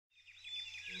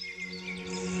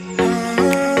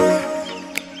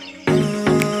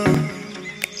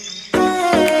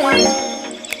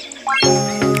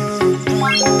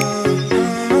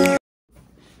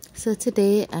So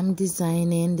today I'm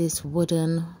designing this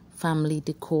wooden family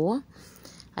decor.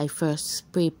 I first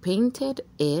spray painted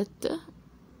it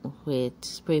with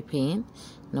spray paint.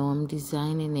 Now I'm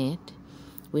designing it,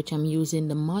 which I'm using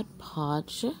the Mod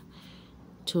Podge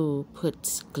to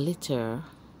put glitter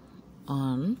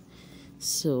on.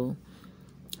 So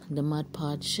the Mod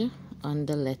Podge on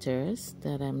the letters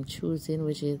that I'm choosing,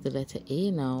 which is the letter A.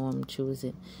 Now I'm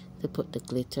choosing to put the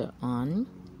glitter on.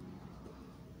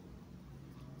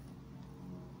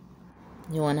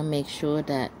 You want to make sure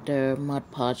that the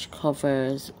Mod Podge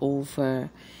covers over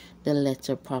the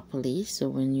letter properly, so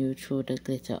when you throw the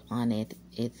glitter on it,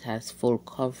 it has full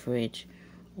coverage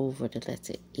over the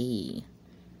letter A.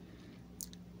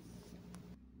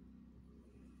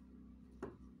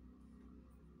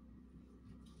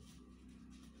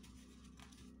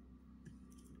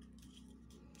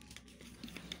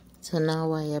 So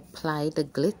now I apply the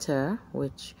glitter,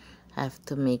 which I have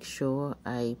to make sure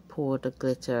I pour the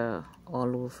glitter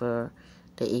all over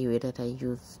the area that I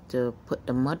used to put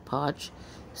the Mod Podge,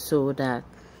 so that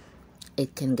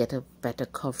it can get a better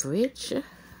coverage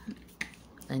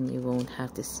and you won't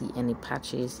have to see any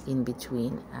patches in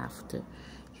between after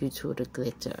you throw the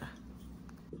glitter.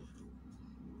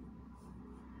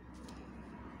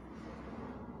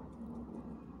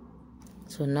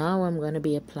 So now I'm going to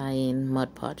be applying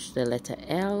Mod Podge, the letter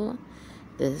L,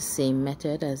 the same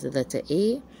method as the letter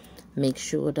A. Make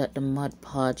sure that the Mod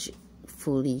Podge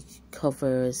fully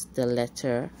covers the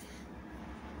letter,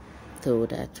 so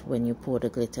that when you pour the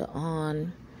glitter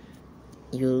on,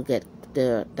 you'll get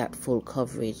that full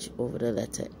coverage over the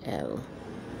letter L.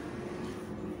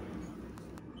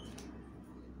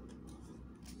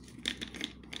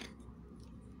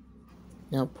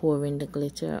 Now pouring the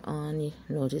glitter on,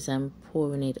 notice I'm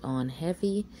pouring it on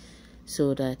heavy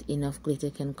so that enough glitter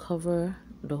can cover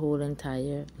the whole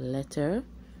entire letter.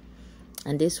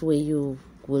 And this way you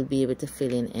will be able to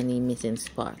fill in any missing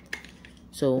spot.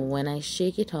 So when I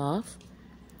shake it off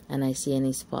and I see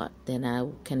any spot, then I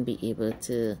can be able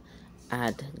to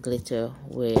add glitter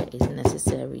where it's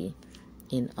necessary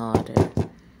in order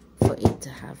for it to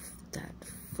have that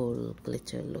full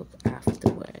glitter look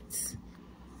afterwards.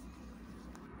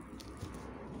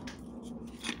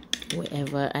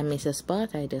 Wherever I miss a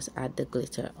spot, I just add the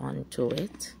glitter onto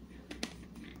it.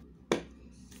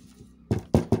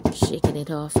 Shaking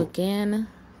it off again,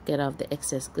 get off the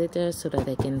excess glitter so that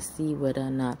I can see whether or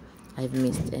not I've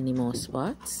missed any more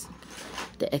spots.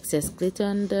 The excess glitter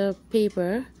on the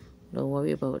paper, don't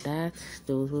worry about that,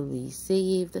 those will be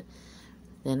saved.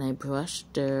 Then I brush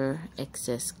the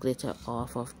excess glitter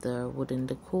off of the wooden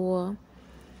decor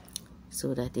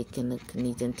so that it can look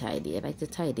neat and tidy. I like to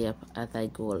tidy up as I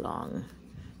go along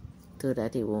so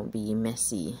that it won't be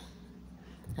messy.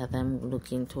 As I'm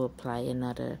looking to apply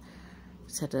another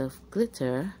set of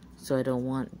glitter, so I don't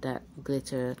want that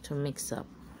glitter to mix up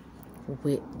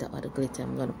with the other glitter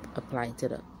I'm going to apply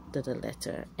to the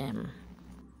letter M.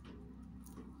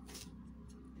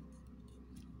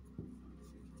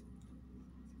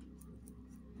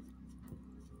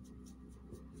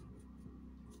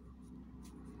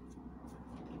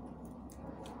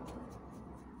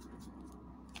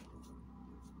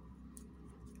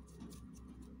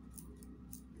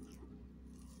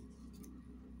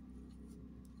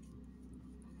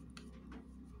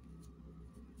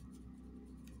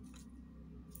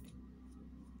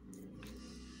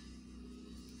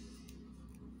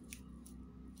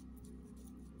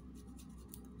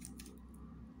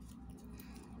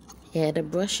 Yeah, the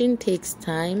brushing takes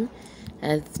time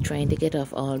as trying to get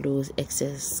off all those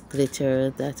excess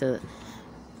glitter that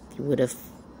would have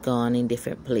gone in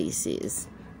different places.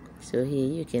 So here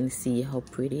you can see how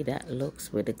pretty that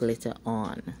looks with the glitter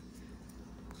on.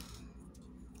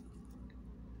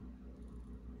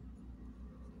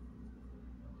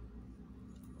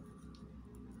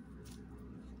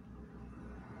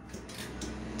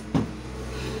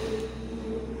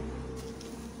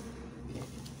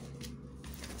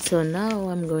 So now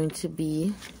I'm going to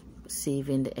be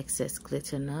saving the excess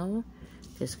glitter now.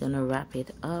 Just gonna wrap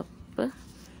it up,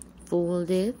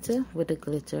 fold it with the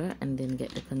glitter, and then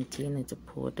get the container to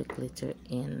pour the glitter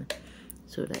in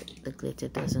so that the glitter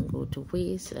doesn't go to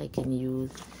waste. I can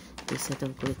use this set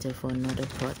of glitter for another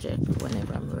project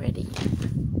whenever I'm ready.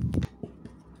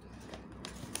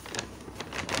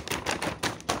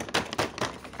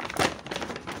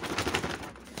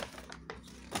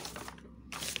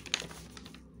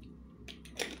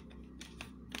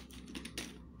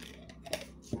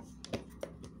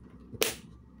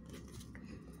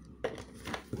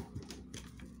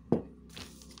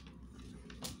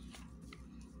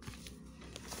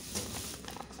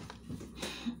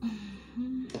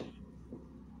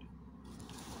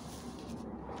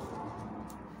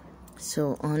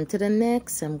 So on to the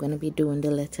next. I'm going to be doing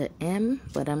the letter M,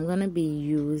 but I'm going to be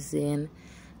using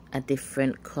a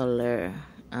different color,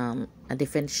 a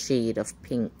different shade of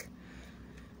pink.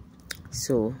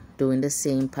 So doing the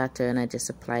same pattern, I just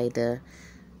apply the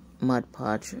Mod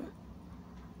Podge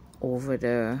over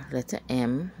the letter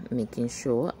M, making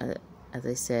sure, as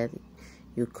I said,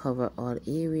 you cover all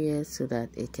areas so that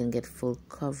it can get full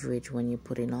coverage when you're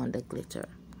putting on the glitter.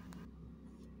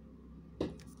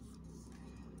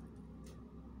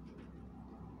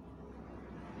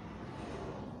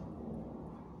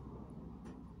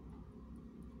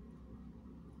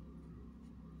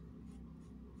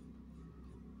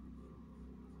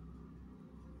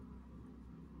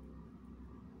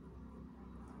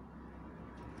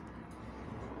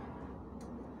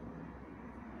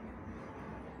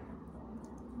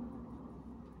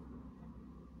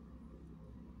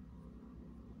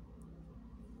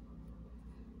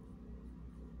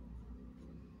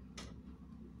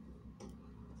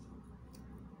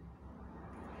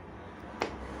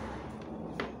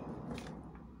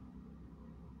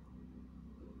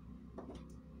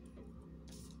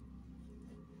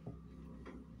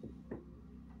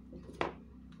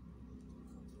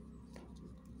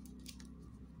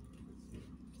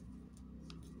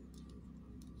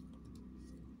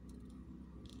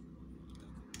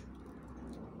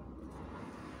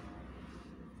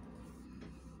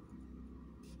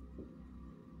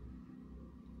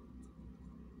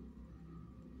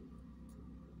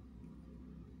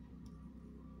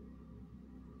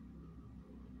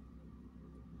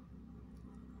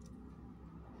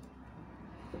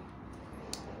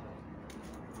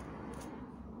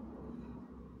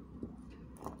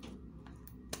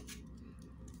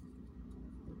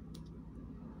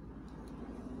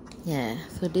 Yeah,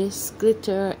 so this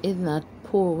glitter is not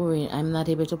pouring. I'm not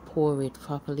able to pour it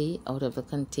properly out of the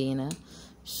container.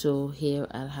 So here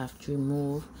I'll have to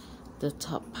remove the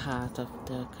top part of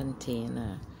the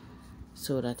container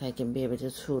so that I can be able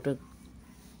to throw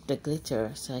the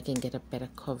glitter so I can get a better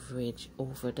coverage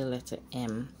over the letter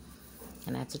M.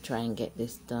 And I have to try and get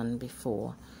this done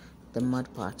before the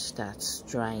Mod Podge starts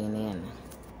drying in.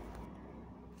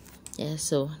 Yeah,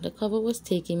 so the cover was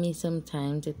taking me some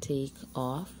time to take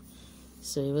off.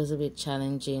 So it was a bit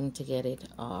challenging to get it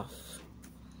off.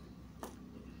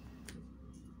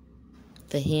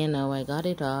 The here now I got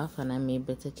it off and I'm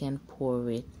able to can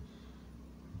pour it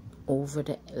over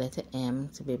the letter M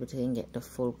to be able to get the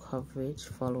full coverage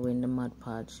following the Mod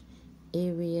Podge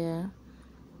area.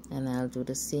 And I'll do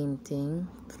the same thing,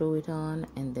 throw it on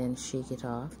and then shake it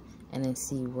off and then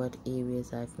see what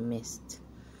areas I've missed.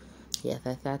 Yes,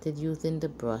 I started using the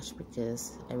brush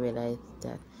because I realized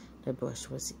that the brush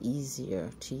was easier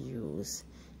to use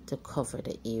to cover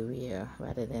the area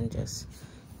rather than just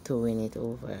throwing it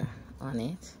over on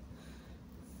it.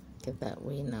 Because that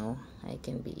way now I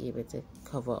can be able to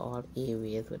cover all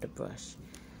areas with the brush.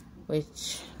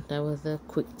 Which, that was a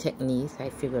quick technique I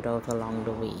figured out along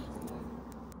the way.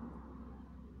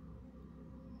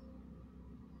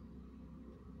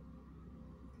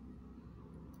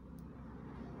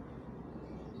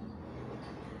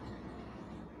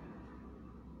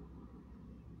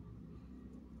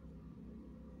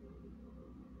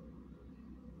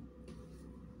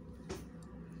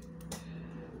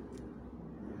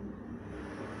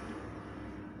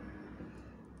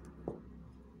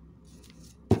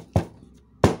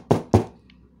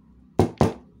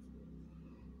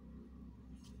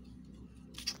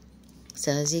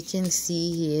 So as you can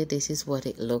see here, this is what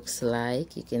it looks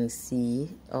like. You can see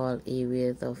all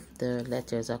areas of the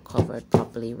letters are covered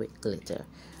properly with glitter,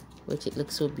 which it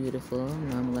looks so beautiful.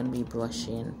 Now I'm going to be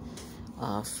brushing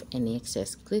off any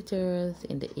excess glitters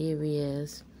in the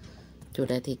areas so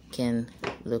that it can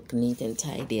look neat and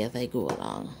tidy as I go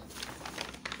along.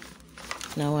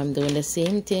 Now I'm doing the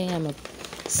same thing. I'm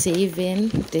saving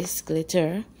this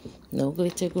glitter. No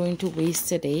glitter going to waste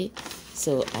today.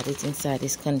 So add it inside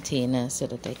this container so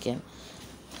that I can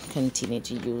continue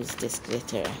to use this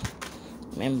glitter.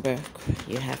 Remember,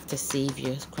 you have to save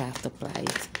your craft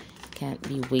supplies. Can't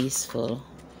be wasteful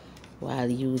while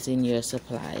using your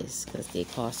supplies because they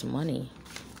cost money.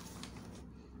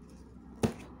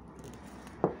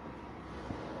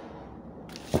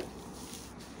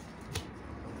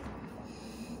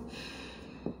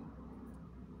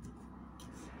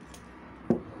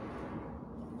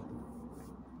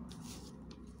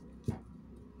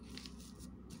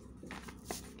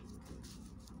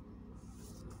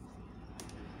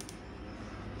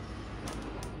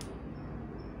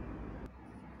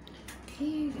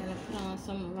 Okay, gonna put on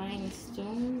some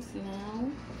rhinestones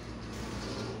now.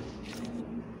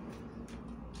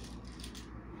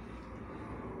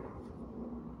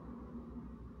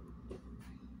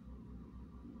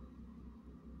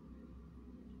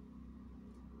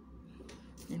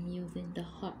 using the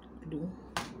hot glue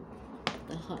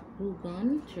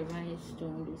gun to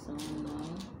rhinestone this on now.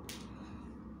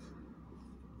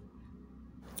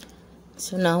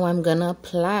 So now I'm gonna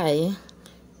apply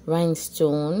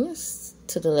rhinestones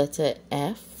to the letter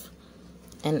F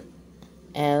and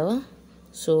L.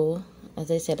 So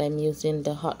as I said, I'm using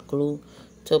the hot glue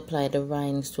to apply the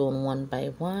rhinestone one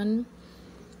by one.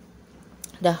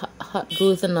 The hot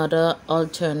glue is another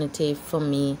alternative for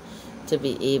me to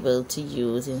be able to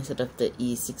use instead of the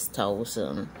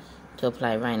E6000 to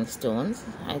apply rhinestones.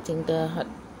 I think the hot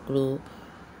glue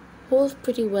holds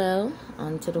pretty well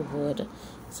onto the wood,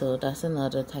 so that's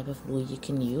another type of glue you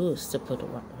can use to put a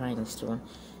rhinestone,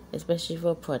 especially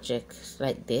for projects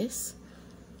like this.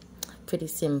 Pretty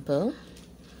simple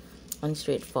and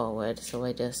straightforward. So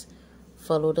I just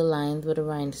follow the lines with the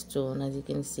rhinestone. As you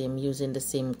can see, I'm using the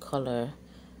same color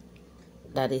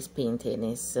that is painted.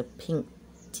 It's a pink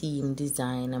theme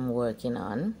design I'm working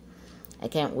on. I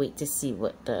can't wait to see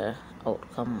what the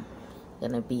outcome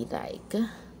gonna be like.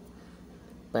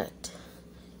 But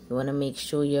you want to make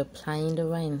sure you're applying the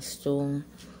rhinestone,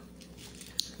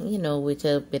 you know, with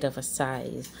a bit of a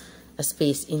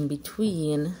space in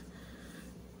between,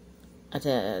 at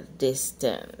a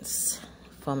distance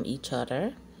from each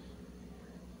other,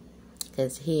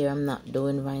 because here I'm not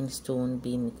doing rhinestone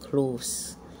being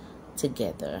close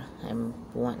together. I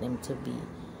want them to be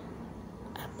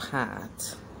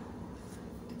apart.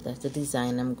 That's the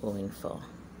design I'm going for.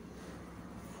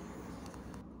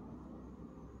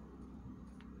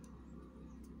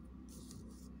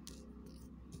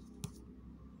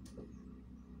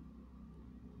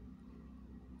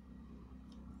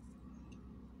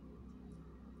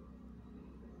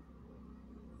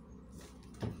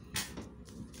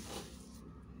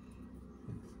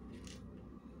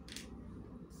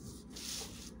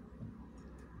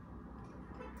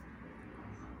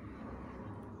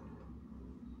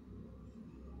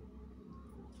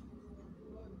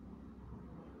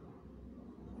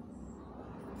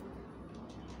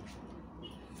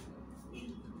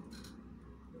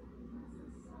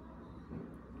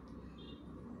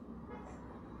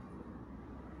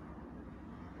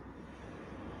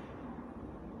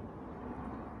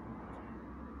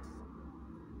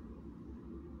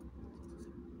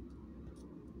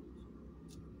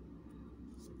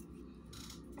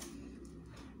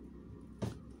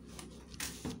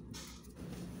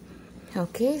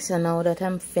 Okay, so now that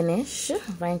I'm finished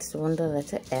rhinestone the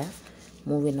letter F,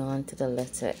 moving on to the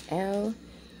letter L,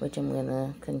 which I'm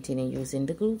gonna continue using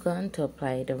the glue gun to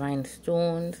apply the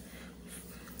rhinestones.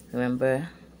 Remember,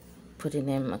 putting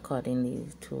them accordingly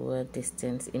to a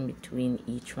distance in between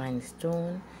each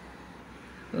rhinestone,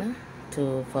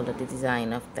 to follow the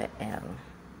design of the L.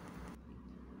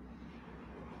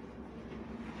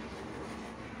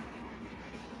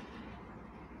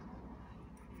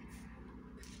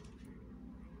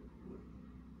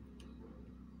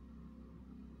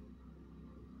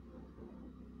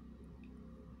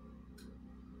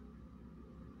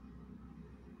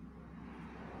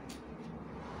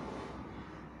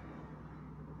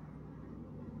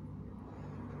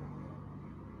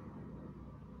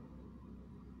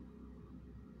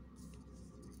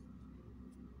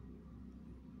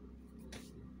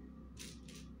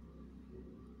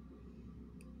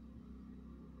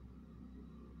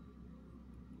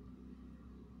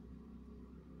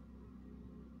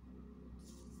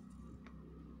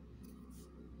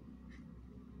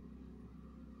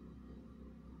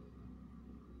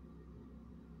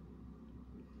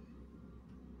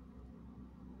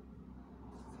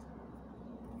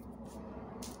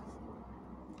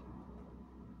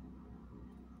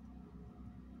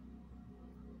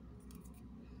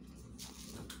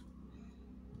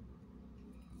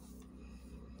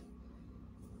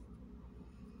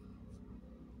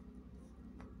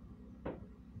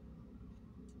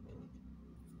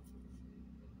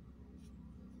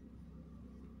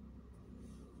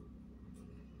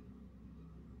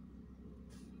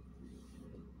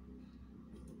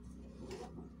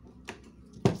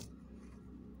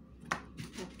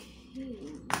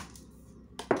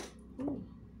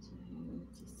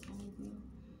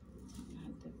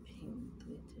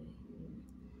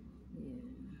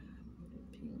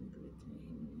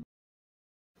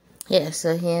 Yeah,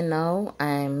 so here now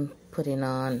I'm putting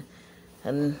on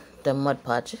the Mod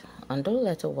Podge on the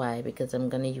letter Y, because I'm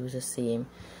going to use the same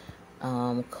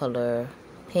color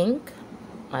pink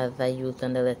as I used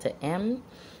on the letter M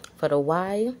for the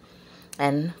Y.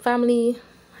 And family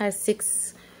has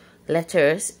 6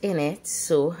 letters in it,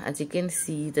 so as you can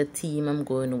see, the theme I'm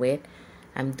going with,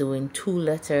 I'm doing 2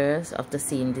 letters of the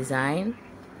same design,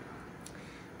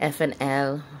 F and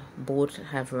L both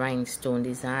have rhinestone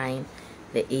design.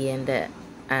 The A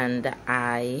and the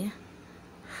I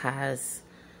has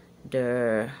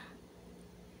the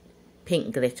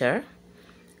pink glitter,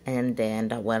 and then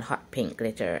the well hot pink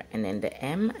glitter, and then the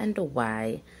M and the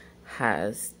Y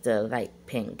has the light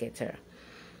pink glitter.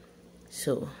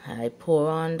 So I pour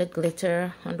on the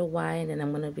glitter on the Y, and then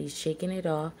I'm going to be shaking it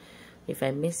off. If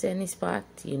I miss any spot,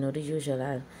 you know the usual,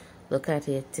 I'll look at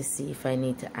it to see if I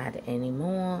need to add any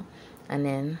more, and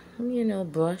then, you know,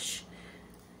 brush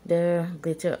the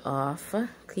glitter off,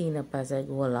 clean up as I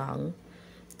go along,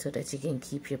 so that you can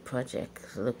keep your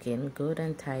project looking good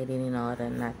and tidy in order,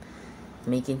 and not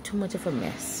making too much of a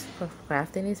mess.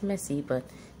 Crafting is messy, but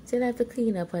still have to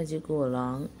clean up as you go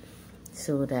along,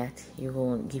 so that you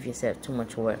won't give yourself too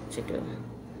much work to do.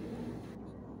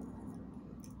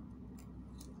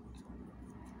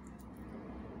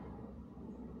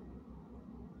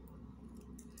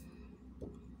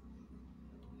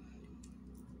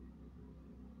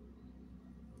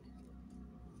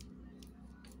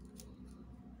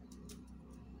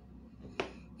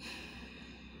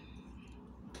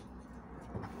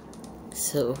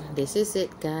 So this is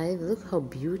it, guys. Look how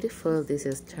beautiful this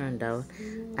has turned out.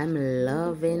 I'm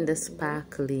loving the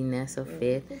sparkliness of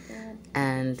it,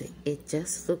 and it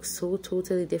just looks so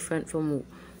totally different from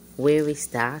where we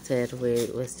started, where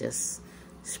it was just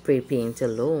spray paint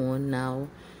alone. Now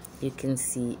you can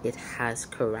see it has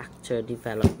character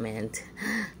development.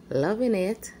 Loving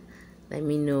it. Let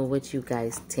me know what you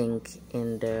guys think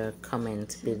in the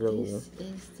comments below,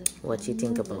 what you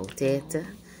think about it.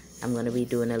 I'm going to be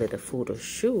doing a little photo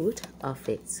shoot of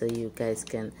it, so you guys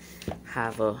can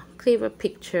have a clearer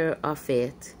picture of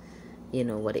it, you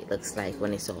know, what it looks like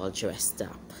when it's all dressed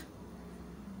up.